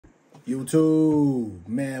YouTube,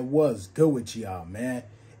 man, what's good with y'all, man?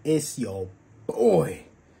 It's your boy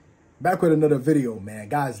back with another video, man.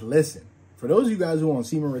 Guys, listen, for those of you guys who are on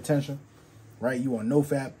semen retention, right, you on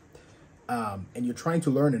NoFap, and you're trying to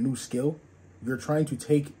learn a new skill, you're trying to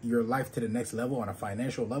take your life to the next level on a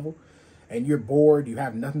financial level, and you're bored, you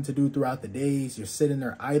have nothing to do throughout the days, you're sitting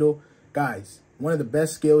there idle. Guys, one of the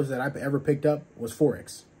best skills that I've ever picked up was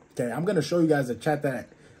Forex. Okay, I'm going to show you guys a chat that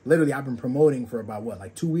literally I've been promoting for about, what,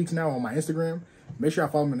 like 2 weeks now on my Instagram. Make sure I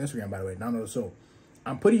follow me on Instagram, by the way, NanaTheSoul.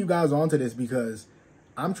 I'm putting you guys onto this because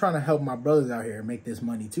I'm trying to help my brothers out here make this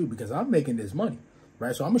money too, because I'm making this money,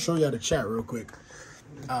 right? So I'm going to show you how to chat real quick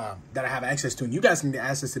that I have access to. And you guys can get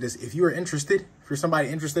access to this. If you're interested, if you're somebody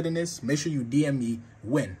interested in this, make sure you DM me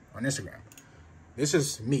WIN on Instagram. This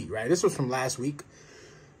is me, right? This was from last week.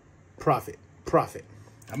 Profit.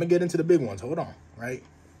 I'm going to get into the big ones. Hold on, right?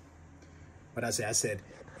 What I said,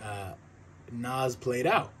 Nas played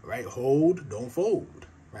out, right? Hold, don't fold,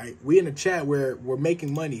 right? We in the chat where we're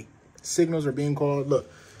making money. Signals are being called. Look,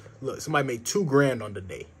 somebody made $2 grand on the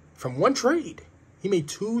day from one trade. He made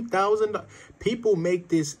 $2,000. People make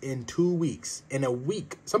this in 2 weeks, in a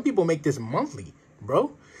week. Some people make this monthly,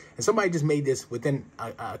 bro. And somebody just made this within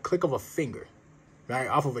a click of a finger, right?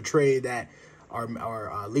 Off of a trade that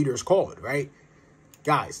our leaders called, right?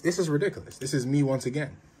 Guys, this is ridiculous. This is me once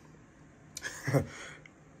again.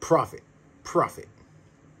 Profit,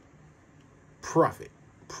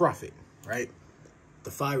 right?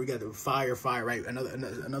 The fire, we got the fire, right?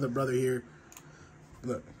 Another brother here.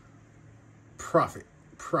 Look, profit.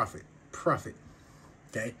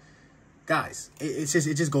 Okay, guys, it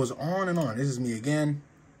just goes on and on. This is me again.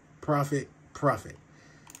 Profit.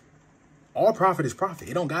 All profit is profit.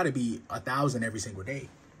 It don't got to be 1,000 every single day.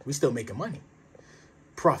 We still making money.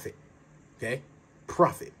 Profit, okay?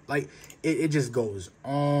 Profit. Like, it just goes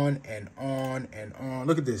on and on and on.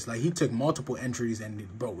 Look at this. Like, he took multiple entries and,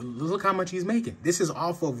 bro, look how much he's making. This is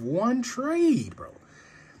off of one trade, bro.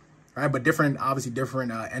 All right, but obviously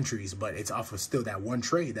different entries, but it's off of still that one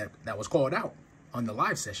trade that was called out on the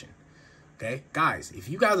live session. Okay, guys, if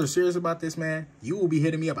you guys are serious about this, man, you will be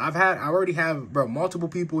hitting me up. I already have, bro, multiple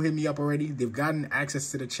people hit me up already. They've gotten access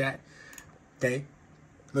to the chat. Okay,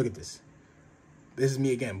 look at this. This is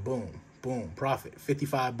me again. Boom. Profit.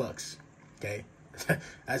 55 bucks. Okay,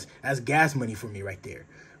 that's gas money for me right there.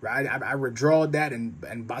 Right, I withdrawed that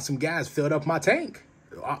and bought some gas, filled up my tank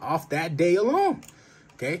off that day alone.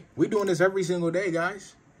 Okay, we're doing this every single day,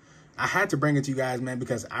 guys. I had to bring it to you guys, man,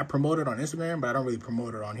 because I promote it on Instagram, but I don't really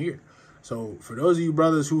promote it on here. So for those of you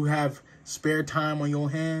brothers who have spare time on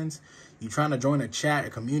your hands, you trying to join a chat,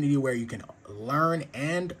 a community where you can learn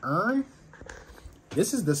and earn,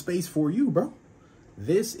 this is the space for you, bro.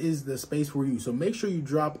 This is the space for you. So make sure you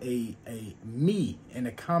drop a me in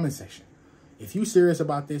the comment section if you serious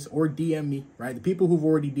about this, or DM me, right? The people who've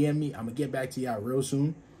already DM'd me, I'm going to get back to y'all real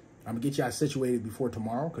soon. I'm going to get y'all situated before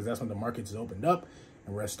tomorrow, because that's when the markets is opened up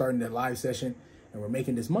and we're starting the live session and we're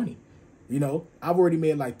making this money. You know, I've already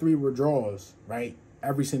made like 3 withdrawals, right?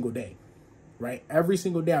 Every single day, right? Every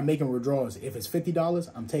single day I'm making withdrawals. If it's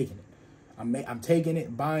 $50, I'm taking it. I'm taking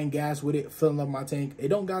it, buying gas with it, filling up my tank. It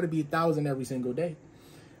don't got to be 1,000 every single day.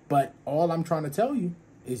 But all I'm trying to tell you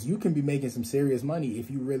is you can be making some serious money if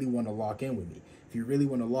you really want to lock in with me. If you really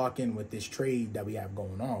want to lock in with this trade that we have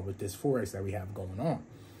going on, with this Forex that we have going on.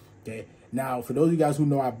 Okay. Now, for those of you guys who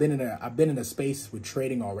know, I've been in a space with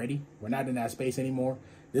trading already. We're not in that space anymore.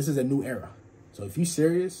 This is a new era. So if you're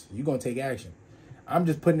serious, you're going to take action. I'm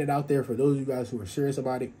just putting it out there for those of you guys who are serious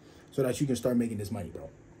about it so that you can start making this money, bro.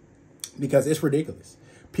 Because it's ridiculous.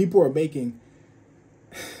 People are making,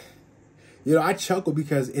 you know, I chuckle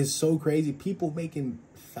because it's so crazy. People making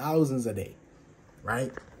thousands a day,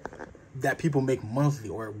 right? That people make monthly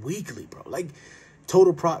or weekly, bro. Like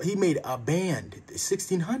total profit. He made a band,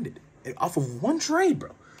 1,600 off of one trade,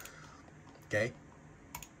 bro. Okay.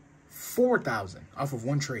 4,000 off of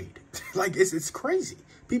one trade. Like it's crazy.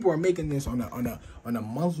 People are making this on a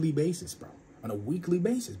monthly basis, bro, on a weekly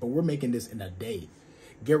basis, but we're making this in a day.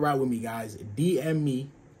 Get right with me, guys. DM me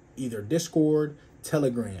either Discord,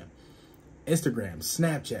 Telegram, Instagram,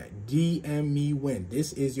 Snapchat. DM me WIN.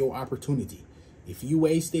 This is your opportunity. If you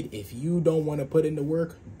waste it, if you don't want to put in the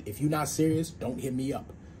work, if you're not serious, don't hit me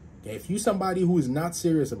up. Okay, if you somebody who is not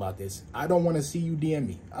serious about this, I don't want to see you DM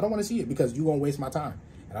me. I don't want to see it because you're going to waste my time.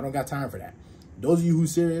 And I don't got time for that. Those of you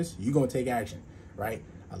who's serious, you're going to take action, right?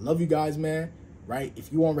 I love you guys, man, right?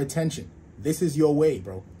 If you want retention, this is your way,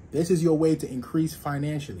 bro. This is your way to increase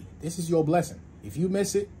financially. This is your blessing. If you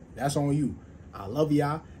miss it, that's on you. I love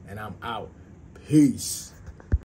y'all, and I'm out. Peace.